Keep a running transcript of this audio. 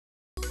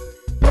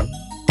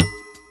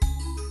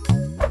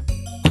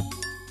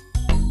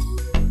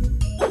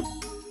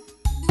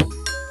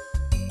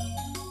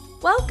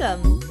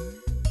Welcome!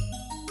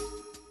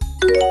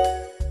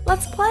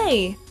 Let's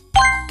play!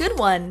 Good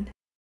one!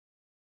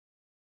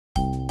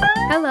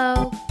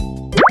 Hello.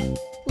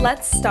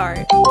 Let's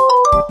start.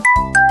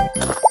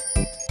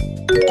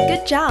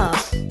 Good job!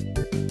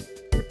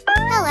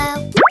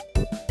 Hello.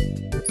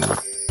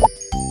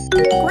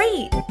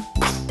 Great!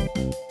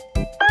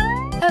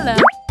 Hello.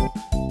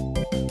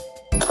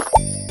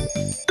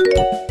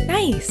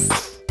 Nice!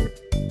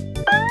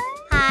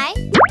 Hi.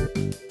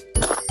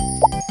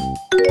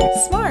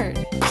 Smart!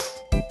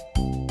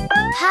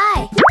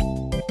 Hi.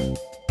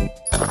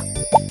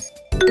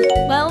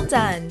 Well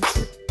done!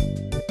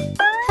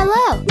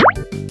 Hello.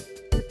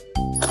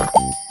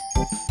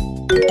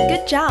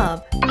 Good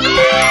job!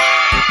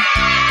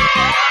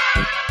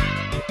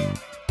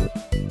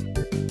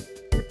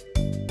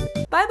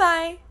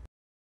 Bye-bye!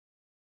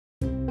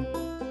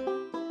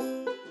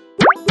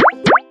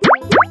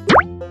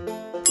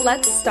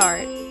 Let's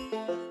start.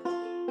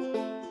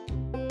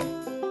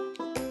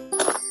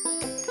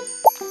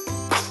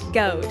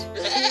 Goat.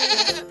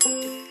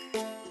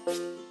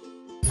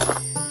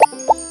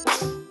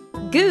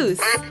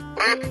 Goose.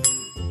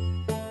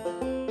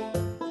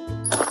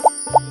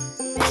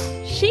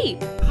 Sheep.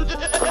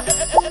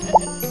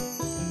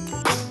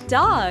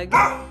 Dog.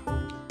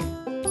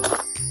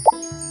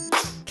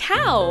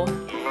 Cow.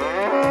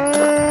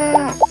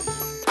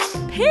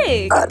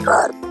 Pig.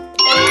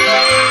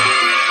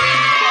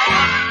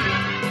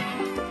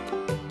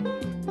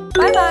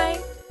 Bye-bye.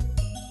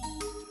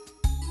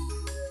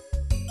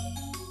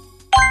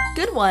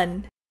 Good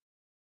one.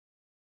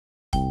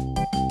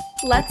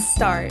 Let's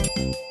start.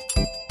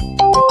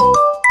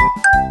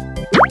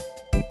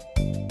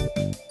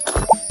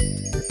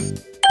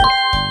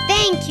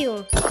 Thank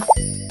you.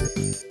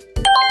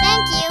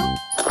 Thank you.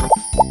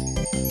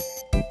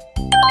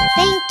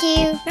 Thank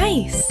you.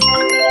 Nice.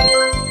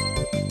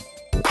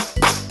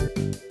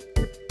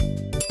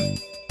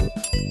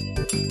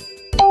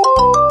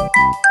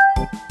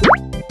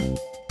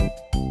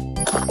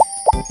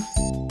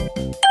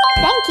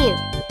 Thank you.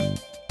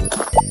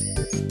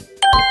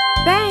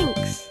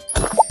 Thanks.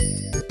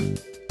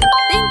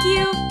 Thank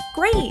you.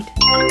 Great.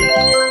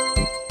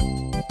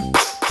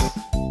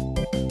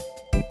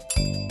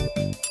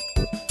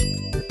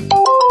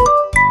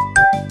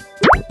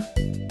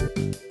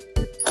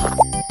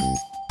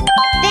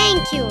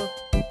 Thank you.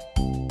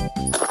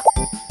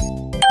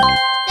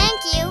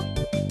 Thank you.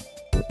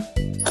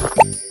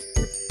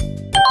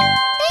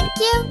 Thank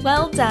you.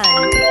 Well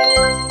done.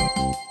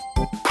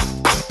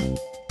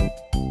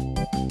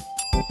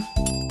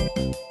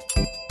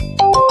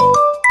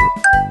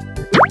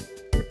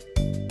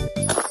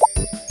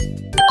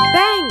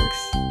 Thanks.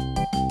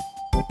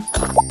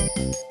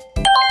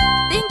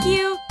 Thank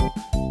you.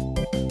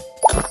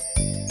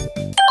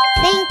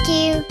 Thank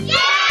you.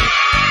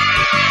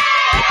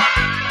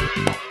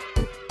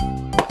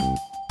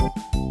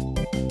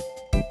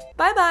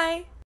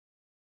 Bye-bye.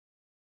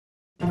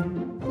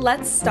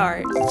 Let's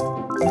start.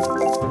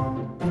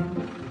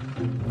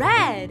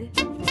 Red.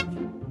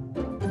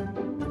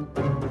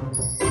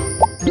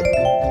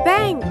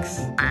 Thanks.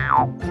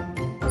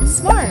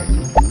 Smart.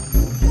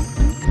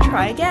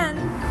 Try again.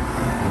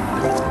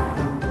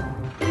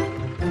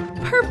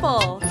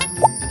 Purple.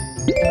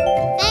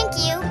 Thank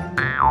you.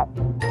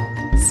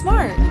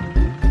 Smart.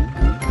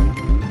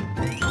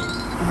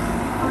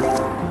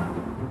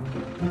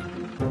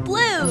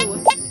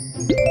 Blue.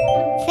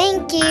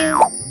 Thank you.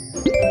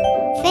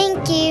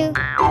 Thank you.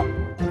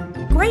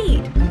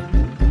 Great.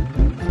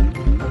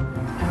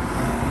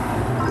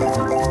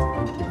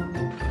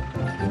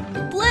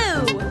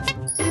 Blue.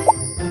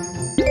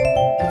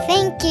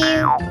 Thank you.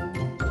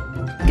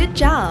 Good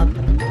job.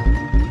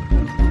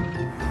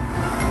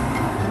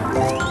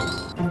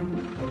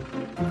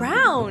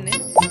 Brown.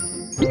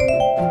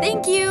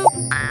 Thank you.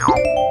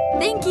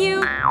 Thank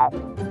you.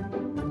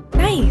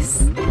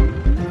 Nice.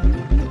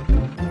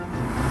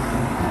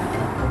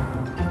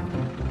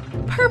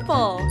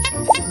 Purple.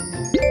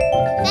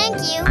 Thank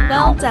you.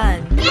 Well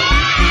done.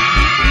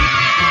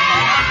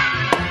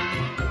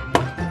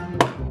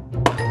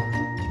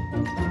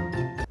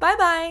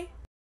 Bye-bye.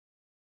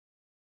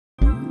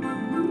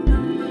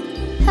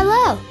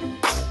 Hello.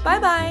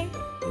 Bye-bye.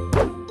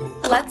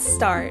 Let's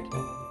start.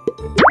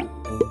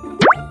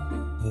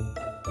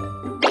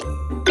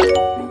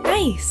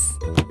 Nice.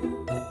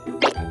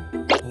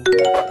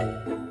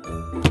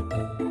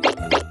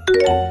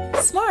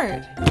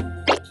 Smart.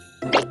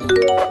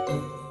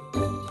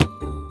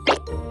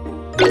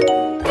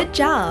 Good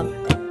job.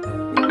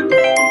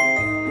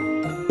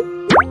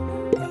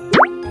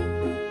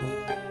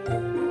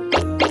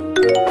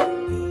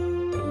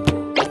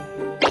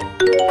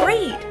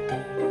 Great.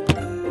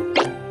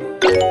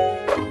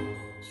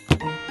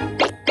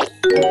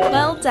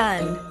 Well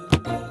done.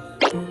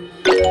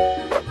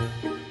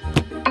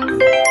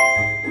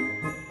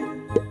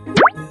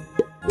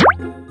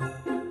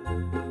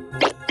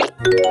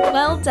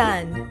 Well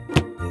done.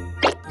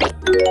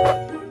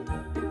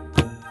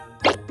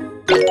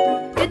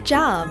 Good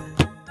job.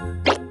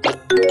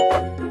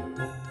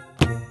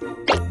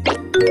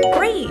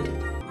 Great.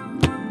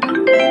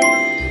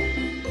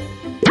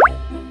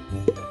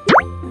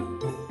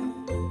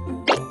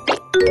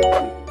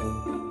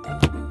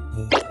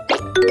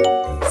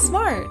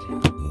 Smart.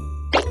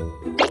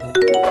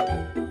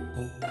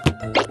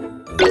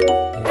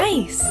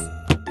 Nice.